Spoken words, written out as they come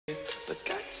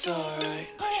It's alright.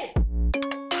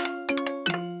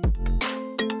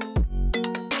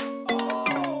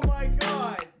 Oh my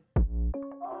god!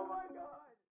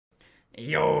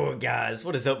 Yo guys,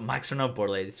 what is up? Max from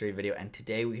Borderlands 3 video, and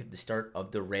today we have the start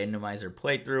of the randomizer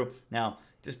playthrough. Now,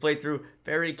 this playthrough,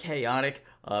 very chaotic,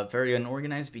 very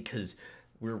unorganized because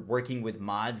we're working with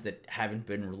mods that haven't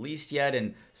been released yet,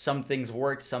 and some things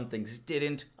worked, some things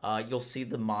didn't. You'll see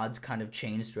the mods kind of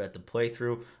change throughout the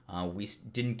playthrough. We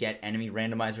didn't get enemy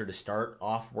randomizer to start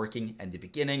off working at the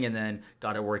beginning, and then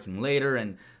got it working later,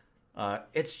 and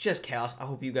it's just chaos. I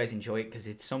hope you guys enjoy it because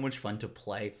it's so much fun to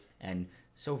play and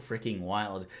so freaking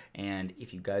wild. And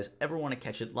if you guys ever want to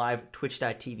catch it live,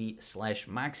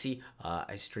 twitch.tv/Maxi.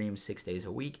 I stream 6 days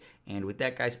a week. And with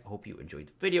that, guys, I hope you enjoyed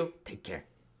the video. Take care.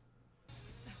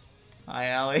 Hi,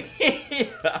 Allie.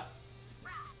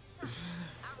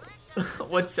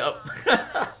 What's up?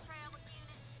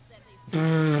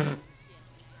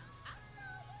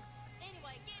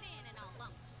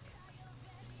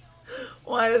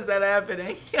 Why is that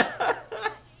happening?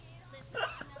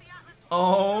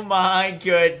 Oh my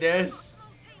goodness.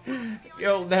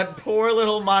 Yo, that poor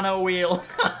little mono wheel.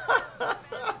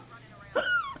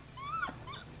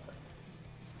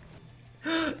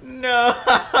 No,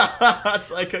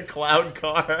 it's like a cloud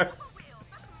car.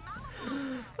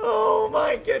 Oh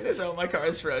my goodness. Oh, my car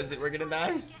is frozen. We're gonna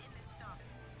die.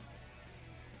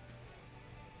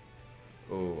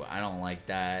 Ooh, I don't like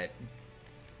that.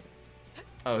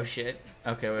 Oh shit.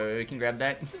 Okay, wait, we can grab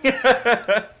that.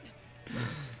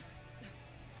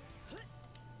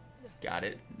 Got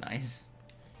it. Nice.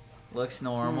 Looks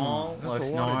normal. Looks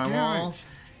normal.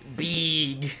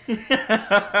 Big.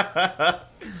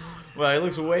 Well, it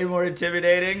looks way more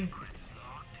intimidating.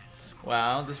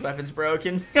 Wow, this weapon's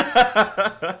broken.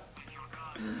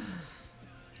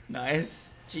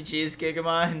 Nice. GG's,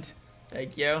 Gigamind.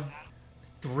 Thank you.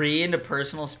 3 into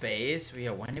personal space.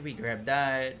 Yo, when did we grab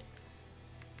that?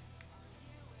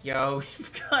 Yo,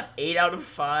 we've got 8 out of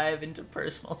 5 into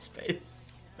personal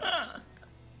space.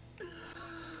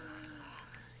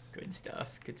 Good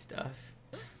stuff, good stuff.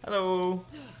 Hello.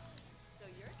 So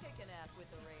you're kicking ass with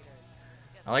the Raiders.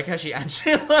 I like how she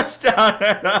actually looks down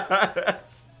at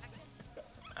us.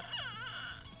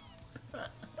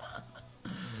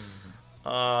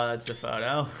 Oh, that's a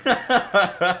photo.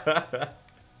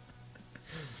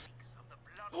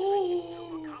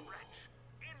 Ooh.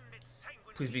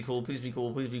 Please be cool, please be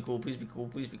cool, please be cool, please be cool,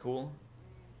 please be cool.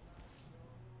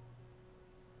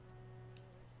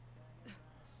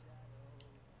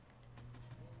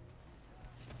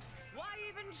 Why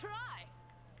even try?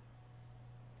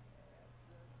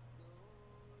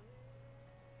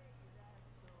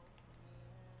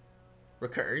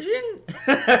 Recursion?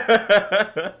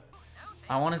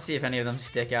 I want to see if any of them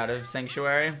stick out of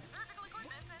Sanctuary.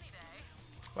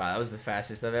 Wow, that was the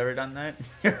fastest I've ever done that.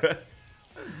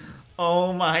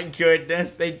 Oh my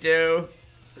goodness, they do.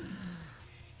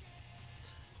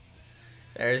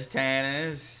 There's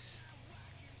Tannis.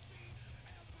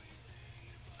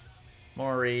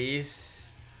 Maurice.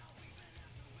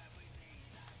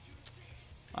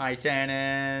 Hi,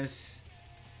 Tannis.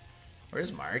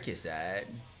 Where's Marcus at?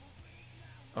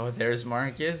 Oh, there's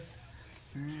Marcus.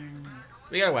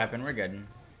 We got a weapon, we're good.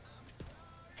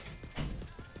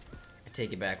 I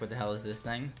take it back, what the hell is this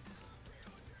thing?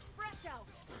 Fresh out.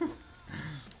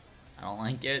 I don't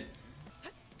like it.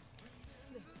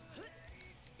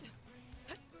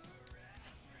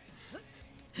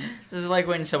 This is like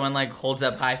when someone like holds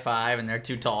up high five and they're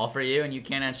too tall for you and you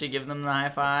can't actually give them the high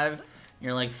five.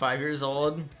 You're like 5 years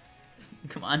old.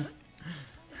 Come on.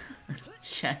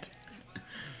 Shit.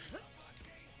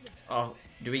 Oh,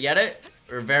 do we get it?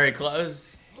 We're very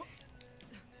close.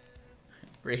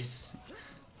 Reese,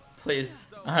 please.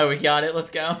 Oh, we got it. Let's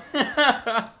go.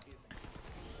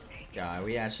 God,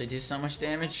 we actually do so much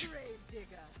damage.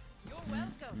 You're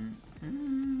welcome.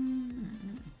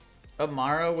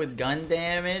 Amara with gun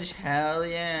damage? Hell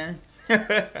yeah.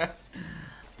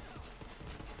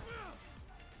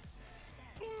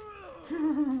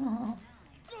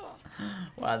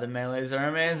 Wow, the melees are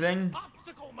amazing.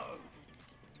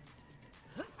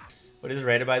 What does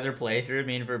randomizer playthrough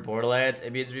mean for Borderlands?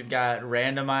 It means we've got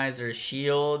randomizer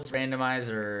shields,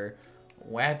 randomizer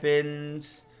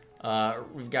weapons,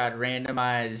 we've got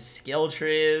randomized skill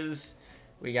trees,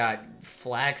 we got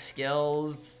flax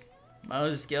skills,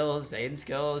 Mo's skills, Zayden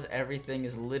skills, everything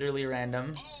is literally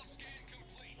random.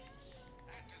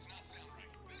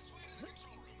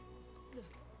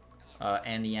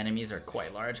 And the enemies are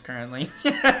quite large currently.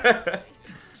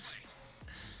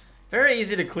 Very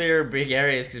easy to clear big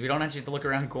areas because we don't actually have to look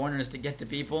around corners to get to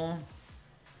people.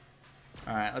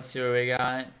 Alright, let's see what we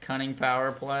got. Cunning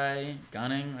power play.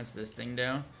 Gunning. What's this thing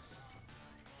do?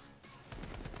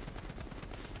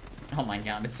 Oh my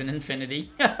god, it's an infinity.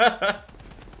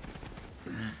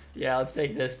 Yeah, let's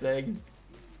take this thing.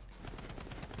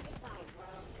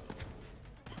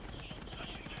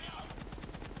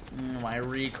 My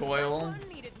recoil.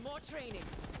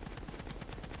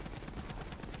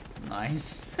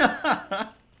 Nice.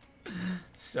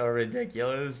 So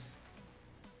ridiculous.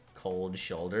 Cold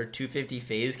shoulder. 250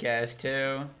 phase cast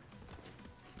too.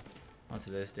 What's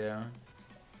this do?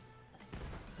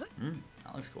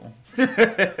 That looks cool.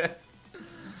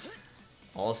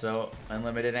 Also,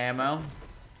 unlimited ammo.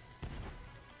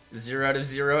 0 out of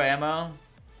 0 ammo.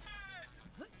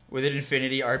 With an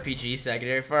infinity RPG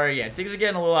secondary fire. Yeah, things are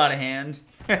getting a little out of hand.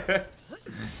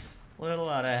 Little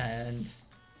out of hand.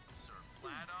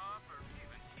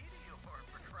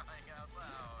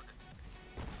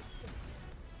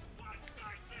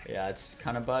 Yeah, it's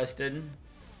kind of busted.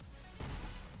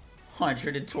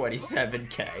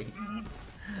 127k.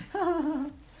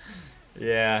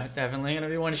 Yeah, definitely gonna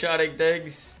be one-shotting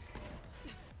things.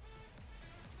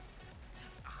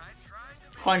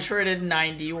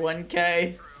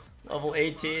 191k. Level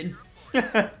 18.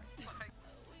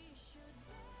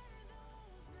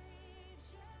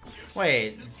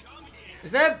 Wait.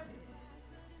 Is that...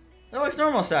 That looks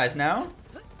normal size now.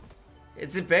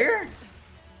 Is it bigger?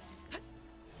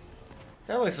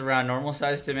 That looks around normal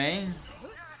size to me.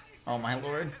 Oh my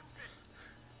lord.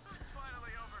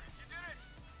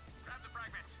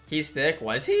 He's thick,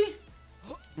 was he?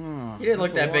 He didn't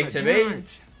look that big to me.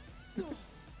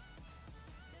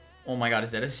 Oh my god,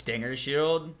 is that a stinger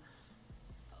shield?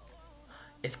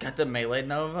 It's got the melee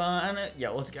nova on it. Yeah,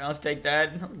 let's take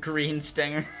that. Green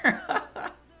stinger.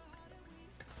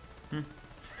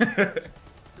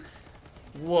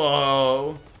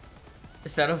 Whoa.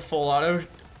 Is that a full auto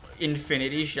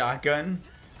infinity shotgun?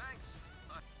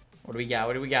 What do we got?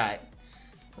 What do we got?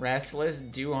 Restless,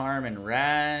 Do Harm, and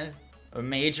Wrath. A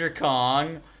Major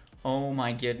Kong. Oh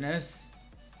my goodness.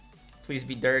 Please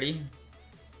be dirty.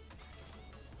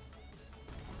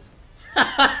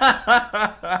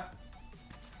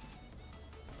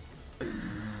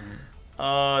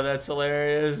 Oh, that's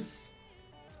hilarious.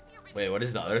 Wait, what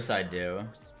does the other side do?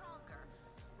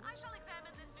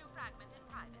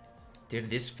 Dude,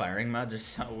 these firing mods are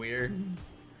so weird.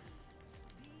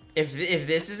 If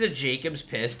this is a Jacob's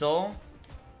pistol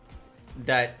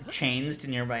that chains to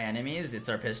nearby enemies, it's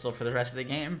our pistol for the rest of the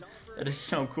game. That is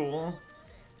so cool.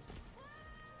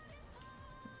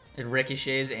 It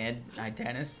ricochets and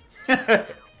tennis.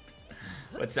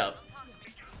 What's up?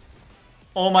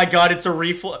 Oh my god, it's a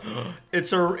reflux.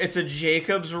 It's a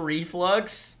Jacob's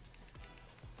reflux.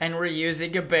 And we're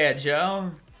using a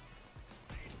banjo.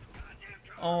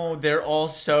 Oh, they're all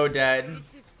so dead.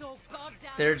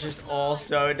 They're just all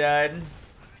so dead.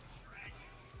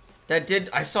 That did...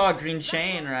 I saw a green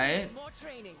chain, right?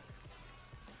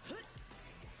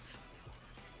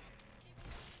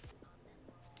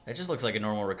 That just looks like a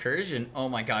normal recursion. Oh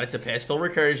my god, it's a pistol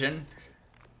recursion.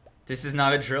 This is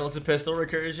not a drill, it's a pistol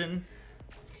recursion.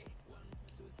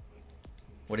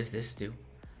 What does this do?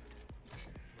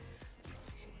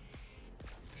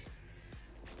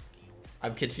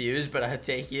 I'm confused, but I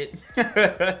take it.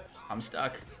 I'm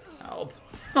stuck. Help.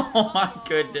 Oh my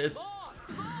goodness.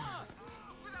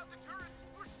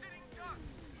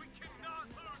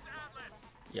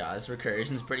 Yeah, this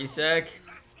recursion's pretty sick.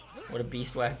 What a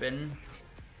beast weapon.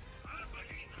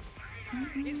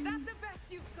 Is that the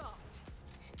best you've got?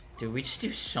 Dude, we just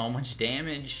do so much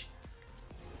damage.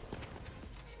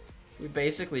 We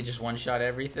basically just one-shot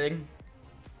everything.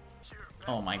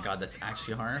 Oh my god, that's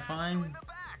actually horrifying.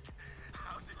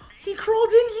 He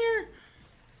crawled in here!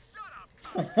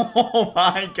 Oh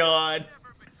my god.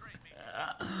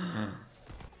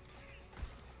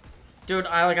 Dude,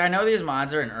 I know these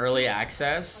mods are in early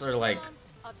access or like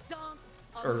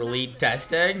early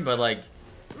testing, but like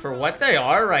for what they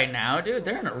are right now, dude,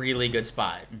 they're in a really good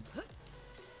spot.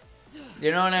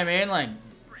 You know what I mean? Like,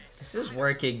 this is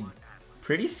working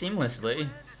pretty seamlessly.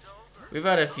 We've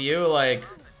had a few like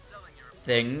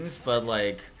things, but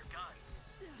like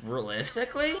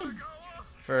realistically,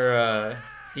 for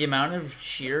the amount of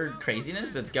sheer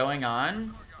craziness that's going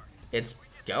on, it's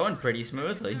going pretty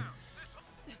smoothly.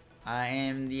 I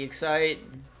am the Excite.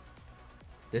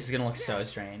 This is gonna look so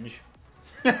strange.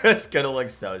 It's gonna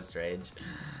look so strange.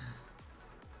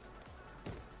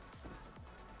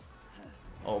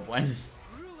 Oh boy.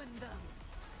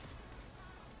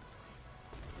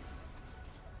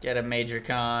 Get a Major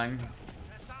Kong.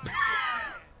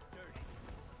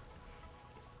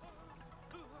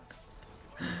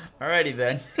 Alrighty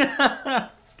then.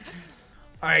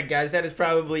 Alright guys, that is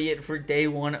probably it for day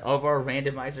 1 of our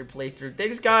randomizer playthrough.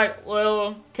 Things got a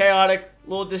little chaotic, a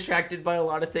little distracted by a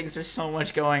lot of things. There's so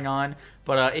much going on.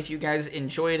 But if you guys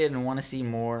enjoyed it and want to see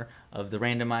more of the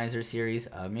randomizer series,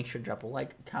 make sure to drop a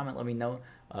like, comment, let me know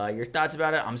your thoughts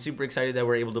about it. I'm super excited that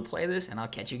we're able to play this, and I'll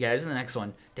catch you guys in the next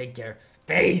one. Take care.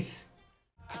 Peace!